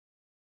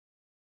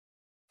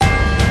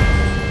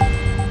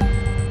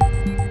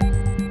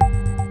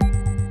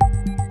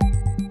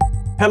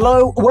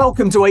Hello,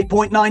 welcome to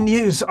 8.9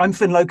 News. I'm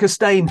Finlo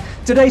Costain.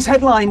 Today's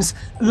headlines: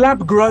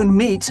 lab-grown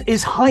meat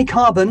is high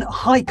carbon,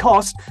 high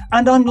cost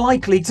and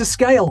unlikely to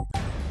scale.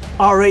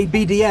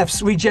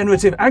 RABDF's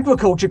Regenerative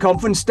Agriculture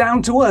Conference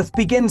Down to Earth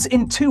begins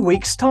in 2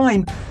 weeks'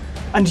 time.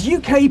 And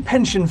UK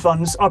pension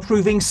funds are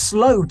proving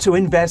slow to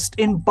invest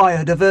in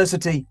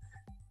biodiversity.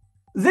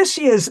 This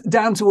year's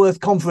Down to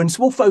Earth conference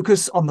will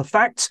focus on the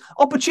facts,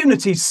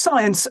 opportunities,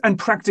 science and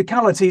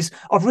practicalities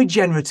of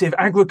regenerative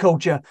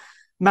agriculture.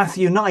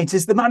 Matthew Knight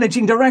is the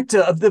Managing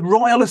Director of the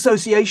Royal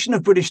Association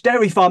of British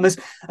Dairy Farmers,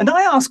 and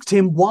I asked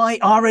him why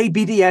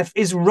RABDF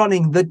is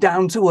running the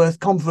Down to Earth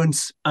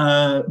conference.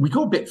 We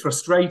got a bit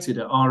frustrated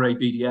at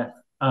RABDF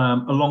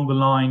along the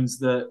lines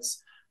that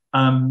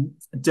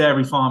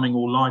dairy farming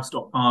or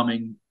livestock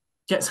farming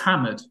gets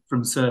hammered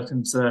from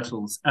certain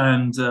circles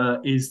and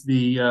is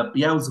the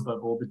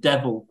Beelzebub or the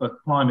devil for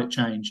climate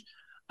change.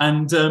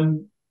 And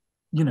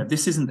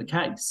this isn't the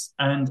case.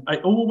 And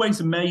it always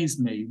amazed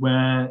me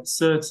where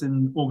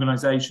certain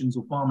organizations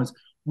or farmers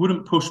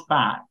wouldn't push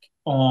back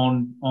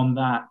on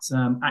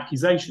that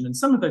accusation. And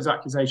some of those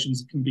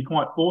accusations can be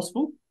quite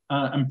forceful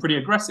and pretty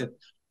aggressive.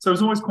 So I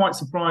was always quite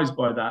surprised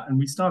by that. And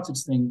we started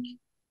to think,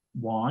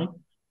 why?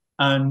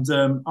 And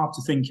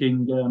after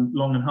thinking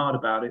long and hard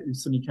about it, we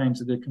suddenly came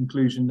to the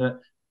conclusion that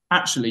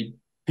actually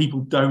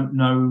people don't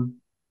know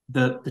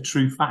the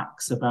true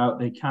facts about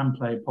they can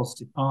play a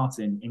positive part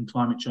in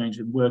climate change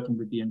and working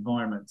with the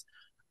environment.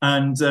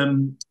 And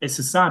it's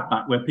a sad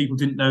fact where people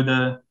didn't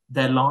know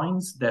their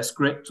lines, their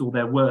script or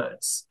their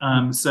words.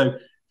 So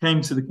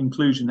came to the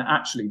conclusion that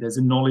actually there's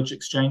a knowledge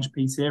exchange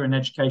piece here, an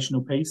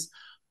educational piece.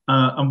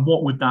 And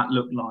what would that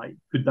look like?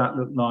 Could that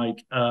look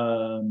like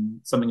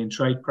something in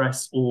trade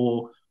press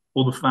or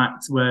the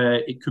fact where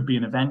it could be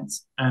an event?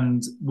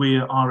 And we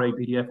at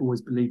RABDF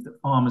always believe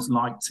that farmers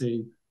like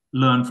to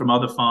learn from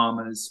other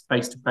farmers,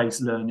 face-to-face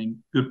learning,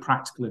 good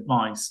practical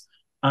advice.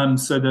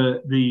 So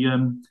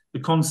the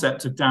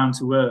concept of Down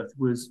to Earth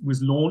was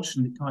launched,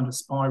 and it kind of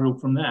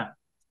spiraled from there.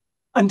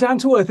 And Down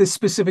to Earth is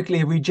specifically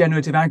a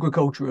regenerative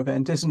agriculture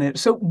event, isn't it?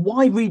 So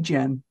why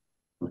regen?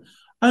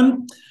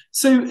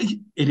 So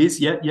it is,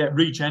 yeah,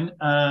 regen.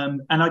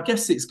 And I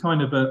guess it's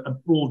kind of a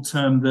broad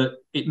term that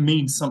it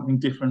means something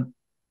different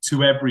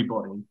to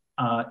everybody.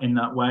 In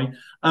that way.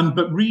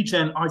 But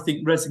regen, I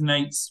think,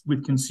 resonates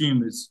with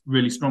consumers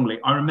really strongly.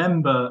 I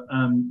remember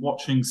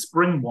watching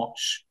Spring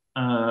Watch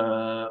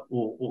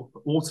or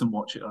Autumn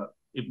Watch,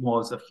 it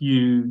was a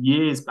few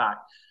years back.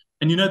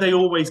 And, they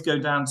always go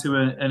down to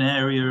an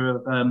area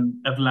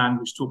of land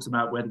which talks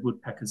about where the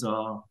woodpeckers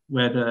are,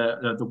 where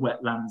the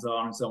wetlands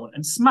are and so on.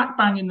 And smack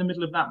bang in the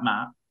middle of that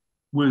map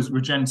was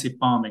regenerative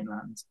farming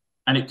land.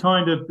 And it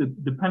kind of,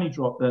 the penny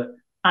dropped that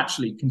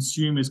actually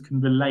consumers can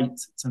relate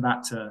to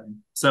that term.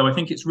 So I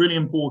think it's really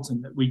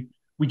important that we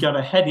go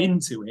ahead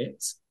into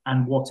it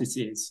and what it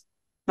is.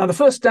 Now, the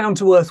first Down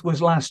to Earth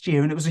was last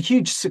year and it was a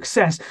huge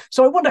success.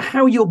 So I wonder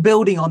how you're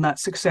building on that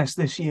success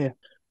this year.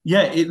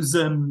 Yeah, it was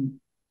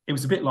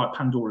a bit like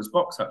Pandora's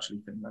box, actually.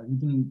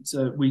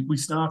 We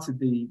started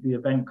the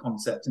event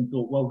concept and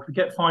thought, well, if we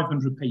get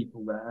 500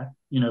 people there,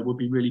 we'll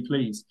be really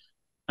pleased.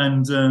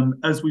 And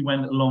as we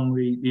went along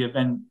the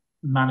event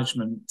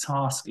management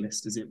task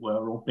list, as it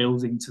were, or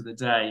building to the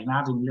day and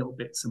adding little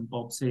bits and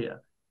bobs here,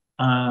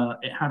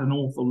 it had an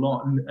awful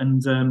lot,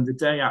 and the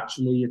day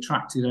actually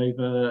attracted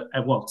over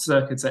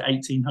circa to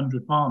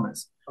 1,800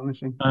 farmers.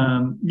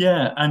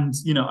 Yeah, and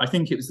I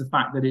think it was the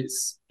fact that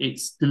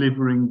it's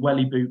delivering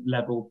welly boot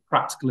level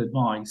practical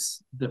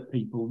advice that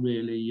people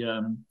really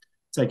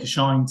take a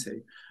shine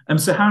to. And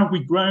so how have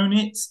we grown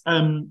it?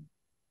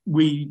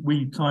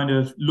 We kind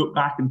of looked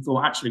back and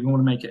thought, actually, we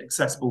want to make it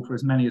accessible for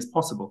as many as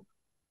possible.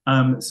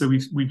 So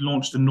we've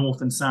launched a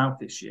North and South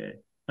this year.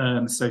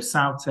 So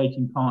South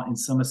taking part in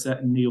Somerset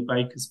and Neil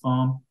Baker's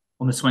farm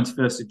on the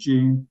 21st of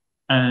June.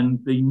 And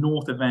the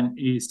North event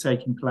is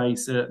taking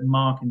place at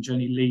Mark and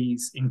Jenny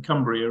Lee's in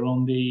Cumbria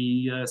on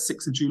the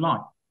 6th of July.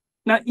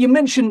 Now, you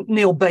mentioned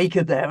Neil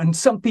Baker there, and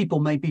some people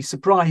may be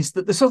surprised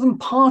that the southern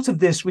part of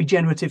this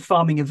regenerative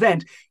farming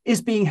event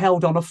is being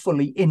held on a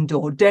fully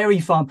indoor dairy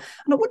farm.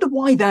 And I wonder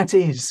why that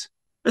is.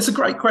 That's a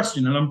great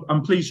question, and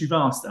I'm pleased you've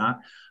asked that.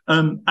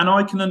 And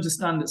I can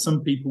understand that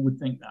some people would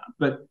think that,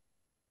 but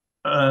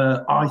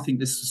I think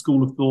this is a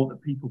school of thought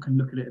that people can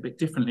look at it a bit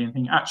differently and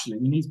think, actually,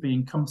 we need to be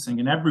encompassing,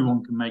 and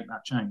everyone can make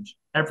that change.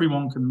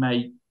 Everyone can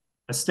make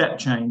a step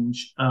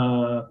change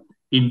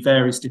in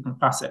various different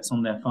facets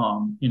on their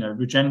farm.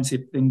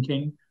 Regenerative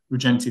thinking,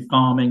 regenerative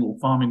farming, or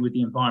farming with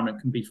the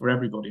environment can be for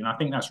everybody. And I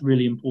think that's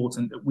really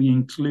important that we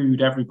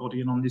include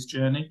everybody in on this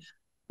journey,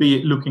 be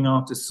it looking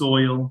after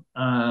soil,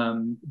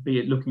 be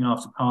it looking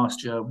after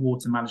pasture,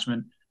 water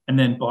management, and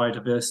then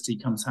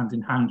biodiversity comes hand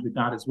in hand with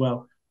that as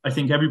well. I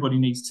think everybody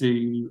needs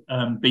to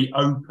be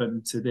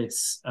open to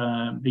these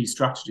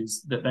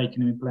strategies that they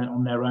can implement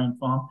on their own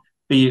farm,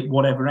 be it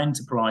whatever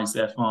enterprise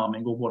they're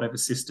farming or whatever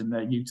system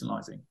they're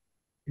utilising.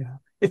 Yeah.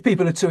 If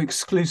people are too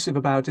exclusive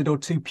about it or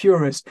too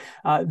purist,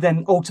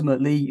 then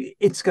ultimately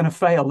it's going to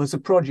fail as a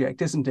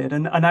project, isn't it?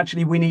 And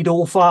actually we need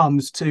all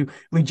farms to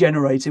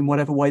regenerate in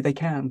whatever way they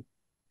can.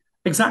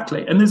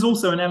 Exactly. And there's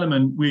also an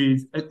element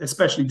with,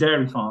 especially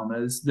dairy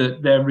farmers,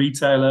 that their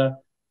retailer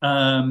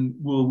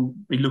will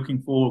be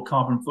looking for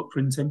carbon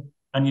footprinting.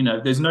 And,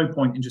 there's no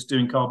point in just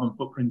doing carbon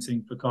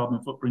footprinting for carbon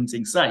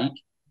footprinting's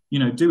sake.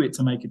 Do it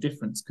to make a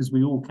difference, because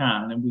we all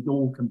can, and we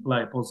all can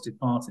play a positive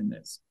part in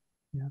this.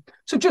 Yeah.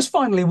 So just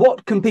finally,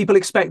 what can people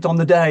expect on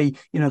the day?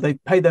 They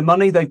pay their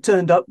money, they've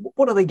turned up.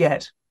 What do they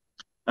get?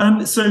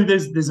 So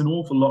there's an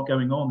awful lot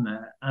going on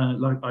there.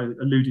 Like I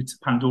alluded to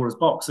Pandora's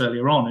box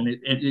earlier on, and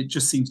it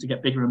just seems to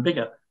get bigger and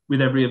bigger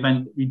with every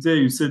event that we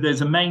do. So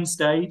there's a main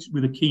stage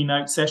with a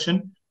keynote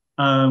session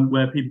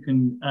where people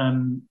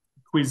can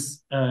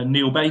quiz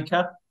Neil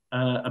Baker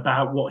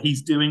about what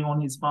he's doing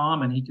on his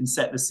farm, and he can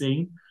set the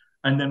scene.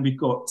 And then we've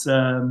got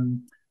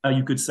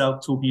you good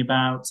self talking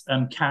about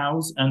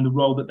cows and the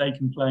role that they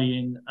can play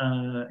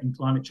in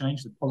climate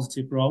change, the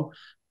positive role.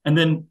 And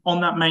then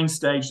on that main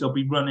stage, they'll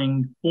be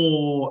running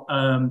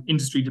 4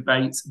 industry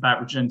debates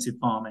about regenerative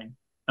farming,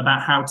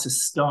 about how to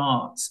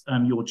start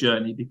your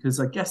journey, because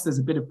I guess there's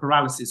a bit of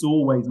paralysis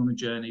always on a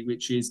journey,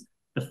 which is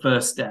the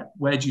first step.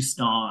 Where do you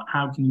start?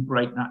 How can you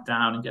break that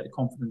down and get the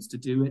confidence to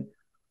do it?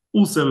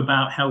 Also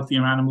about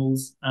healthier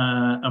animals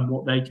and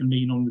what they can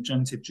mean on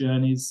regenerative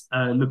journeys,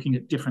 looking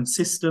at different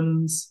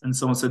systems and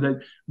so on. So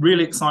they're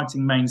really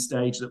exciting main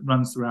stage that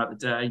runs throughout the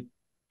day.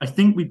 I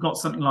think we've got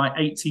something like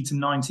 80 to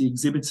 90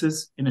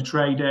 exhibitors in a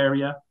trade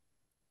area.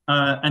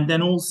 And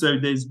then also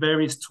there's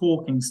various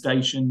talking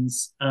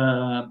stations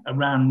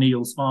around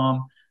Neil's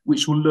farm,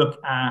 which will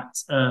look at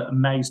a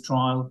maize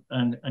trial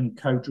and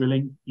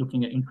co-drilling,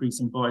 looking at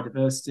increasing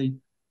biodiversity,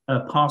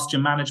 pasture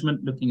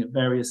management, looking at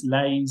various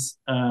lays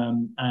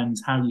and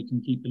how you can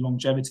keep the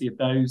longevity of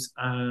those.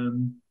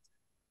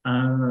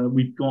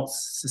 We've got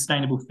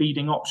sustainable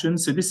feeding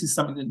options. So this is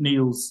something that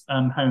Neil's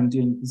honed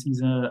in, because he's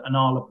an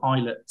Arla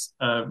pilot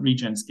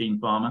regen scheme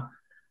farmer.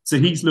 So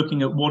he's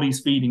looking at what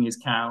he's feeding his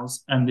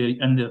cows and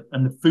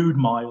the food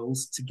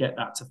miles to get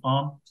that to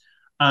farm.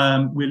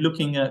 We're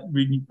looking at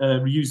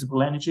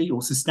reusable energy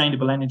or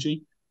sustainable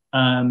energy.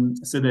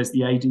 So there's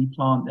the AD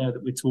plant there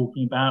that we're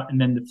talking about, and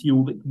then the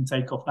fuel that can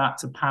take off that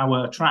to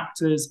power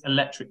tractors,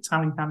 electric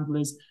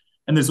telehandlers.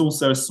 And there's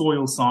also a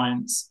soil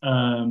science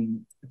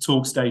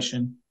talk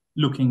station,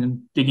 looking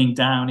and digging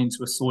down into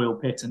a soil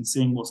pit and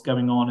seeing what's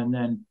going on. And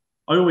then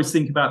I always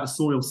think about the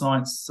soil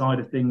science side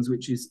of things,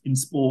 which is in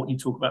sport, you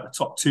talk about the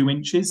top 2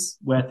 inches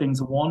where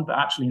things are won, but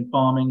actually in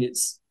farming,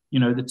 it's,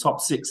 the top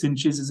 6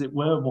 inches, as it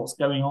were, what's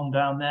going on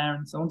down there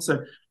and so on.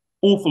 So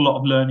awful lot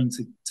of learning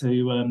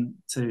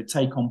to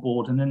take on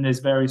board. And then there's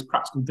various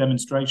practical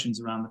demonstrations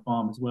around the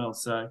farm as well.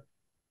 So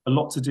a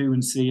lot to do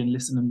and see and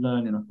listen and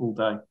learn in a full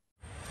day.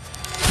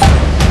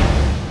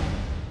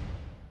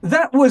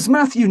 That was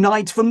Matthew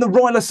Knight from the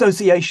Royal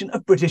Association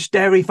of British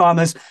Dairy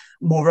Farmers.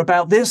 More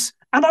about this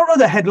and our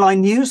other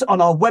headline news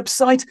on our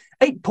website,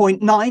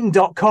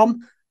 8.9.com.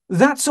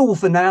 That's all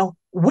for now.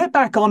 We're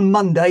back on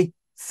Monday.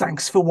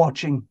 Thanks for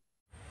watching.